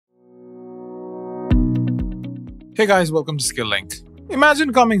Hey guys, welcome to Skill-Lync.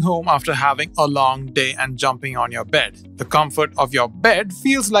 Imagine coming home after having a long day and jumping on your bed. The comfort of your bed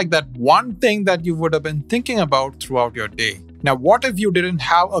feels like that one thing that you would have been thinking about throughout your day. Now, what if you didn't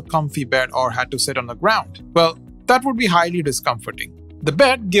have a comfy bed or had to sit on the ground? Well, that would be highly discomforting. The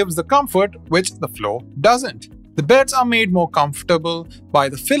bed gives the comfort which the floor doesn't. The beds are made more comfortable by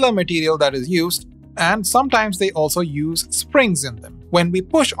the filler material that is used, and sometimes they also use springs in them. When we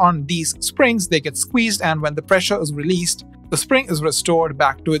push on these springs, they get squeezed, and when the pressure is released, the spring is restored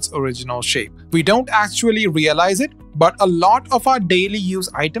back to its original shape. We don't actually realize it, but a lot of our daily use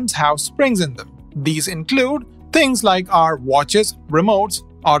items have springs in them. These include things like our watches, remotes,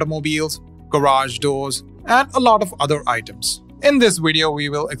 automobiles, garage doors, and a lot of other items. In this video, we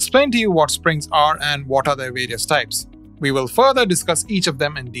will explain to you what springs are and what are their various types. We will further discuss each of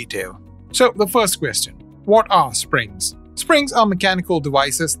them in detail. So, the first question: what are springs? Springs are mechanical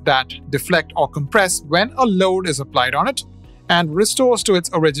devices that deflect or compress when a load is applied on it and restores to its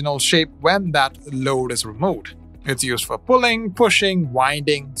original shape when that load is removed. It's used for pulling, pushing,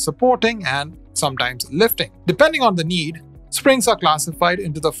 winding, supporting, and sometimes lifting. Depending on the need, springs are classified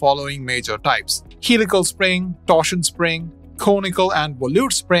into the following major types: helical spring, torsion spring, conical and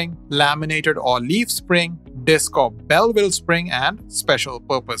volute spring, laminated or leaf spring, disc or Belleville spring, and special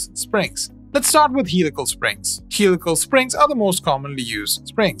purpose springs. Let's start with helical springs. Helical springs are the most commonly used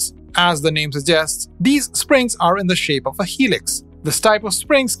springs. As the name suggests, these springs are in the shape of a helix. This type of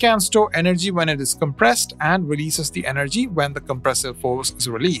springs can store energy when it is compressed and releases the energy when the compressive force is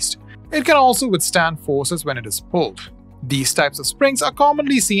released. It can also withstand forces when it is pulled. These types of springs are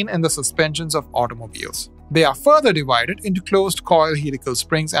commonly seen in the suspensions of automobiles. They are further divided into closed coil helical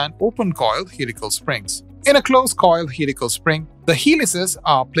springs and open coil helical springs. In a closed coil helical spring, the helices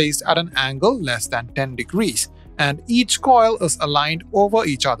are placed at an angle less than 10 degrees, and each coil is aligned over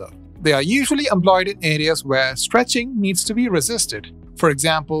each other. They are usually employed in areas where stretching needs to be resisted. For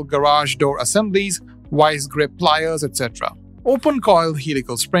example, garage door assemblies, vice grip pliers, etc. Open coil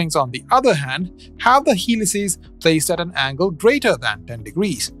helical springs, on the other hand, have the helices placed at an angle greater than 10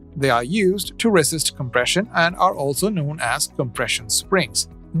 degrees. They are used to resist compression and are also known as compression springs.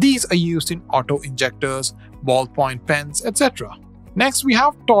 These are used in auto injectors, ballpoint pens, etc. Next, we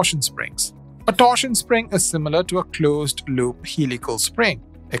have torsion springs. A torsion spring is similar to a closed-loop helical spring,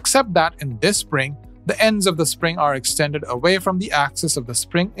 except that in this spring, the ends of the spring are extended away from the axis of the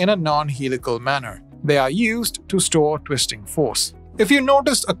spring in a non-helical manner. They are used to store twisting force. If you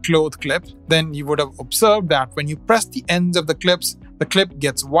noticed a cloth clip, then you would have observed that when you press the ends of the clip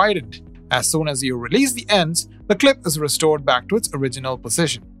gets widened. As soon as you release the ends, the clip is restored back to its original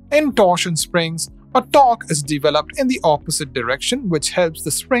position. In torsion springs, a torque is developed in the opposite direction, which helps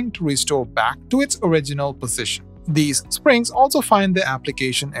the spring to restore back to its original position. These springs also find their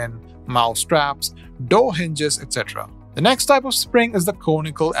application in mouse straps, door hinges, etc. The next type of spring is the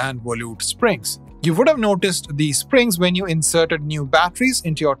conical and volute springs. You would have noticed these springs when you inserted new batteries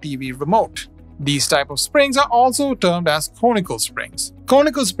into your TV remote. These type of springs are also termed as conical springs.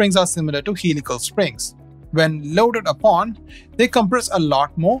 Conical springs are similar to helical springs. When loaded upon, they compress a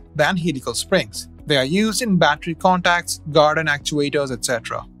lot more than helical springs. They are used in battery contacts, garden actuators,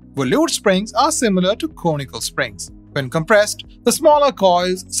 etc. Volute springs are similar to conical springs. When compressed, the smaller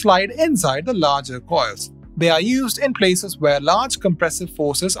coils slide inside the larger coils. They are used in places where large compressive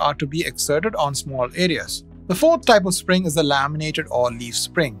forces are to be exerted on small areas. The fourth type of spring is the laminated or leaf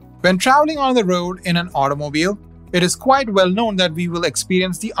spring. When traveling on the road in an automobile, it is quite well known that we will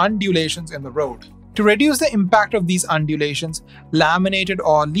experience the undulations in the road. To reduce the impact of these undulations, laminated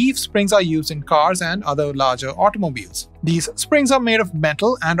or leaf springs are used in cars and other larger automobiles. These springs are made of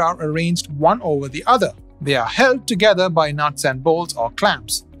metal and are arranged one over the other. They are held together by nuts and bolts or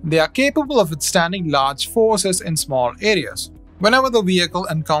clamps. They are capable of withstanding large forces in small areas. Whenever the vehicle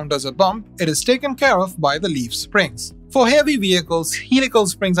encounters a bump, it is taken care of by the leaf springs. For heavy vehicles, helical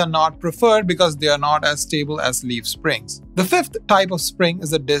springs are not preferred because they are not as stable as leaf springs. The fifth type of spring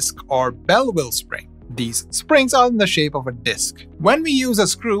is the disc or Belleville spring. These springs are in the shape of a disc. When we use a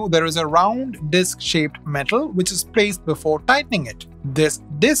screw, there is a round disc-shaped metal which is placed before tightening it. This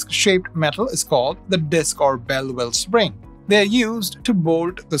disc-shaped metal is called the disc or Belleville spring. They are used to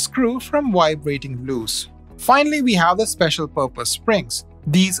bolt the screw from vibrating loose. Finally, we have the special purpose springs.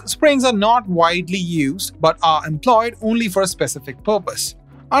 These springs are not widely used but are employed only for a specific purpose.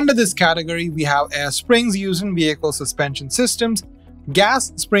 Under this category, we have air springs used in vehicle suspension systems,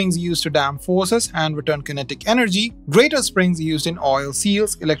 gas springs used to dam forces and return kinetic energy, greater springs used in oil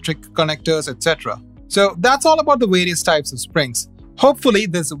seals, electric connectors, etc. So that's all about the various types of springs. Hopefully,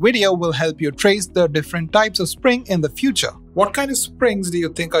 this video will help you trace the different types of spring in the future. What kind of springs do you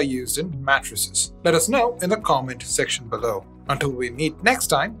think are used in mattresses? Let us know in the comment section below. Until we meet next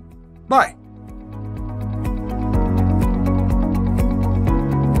time, bye.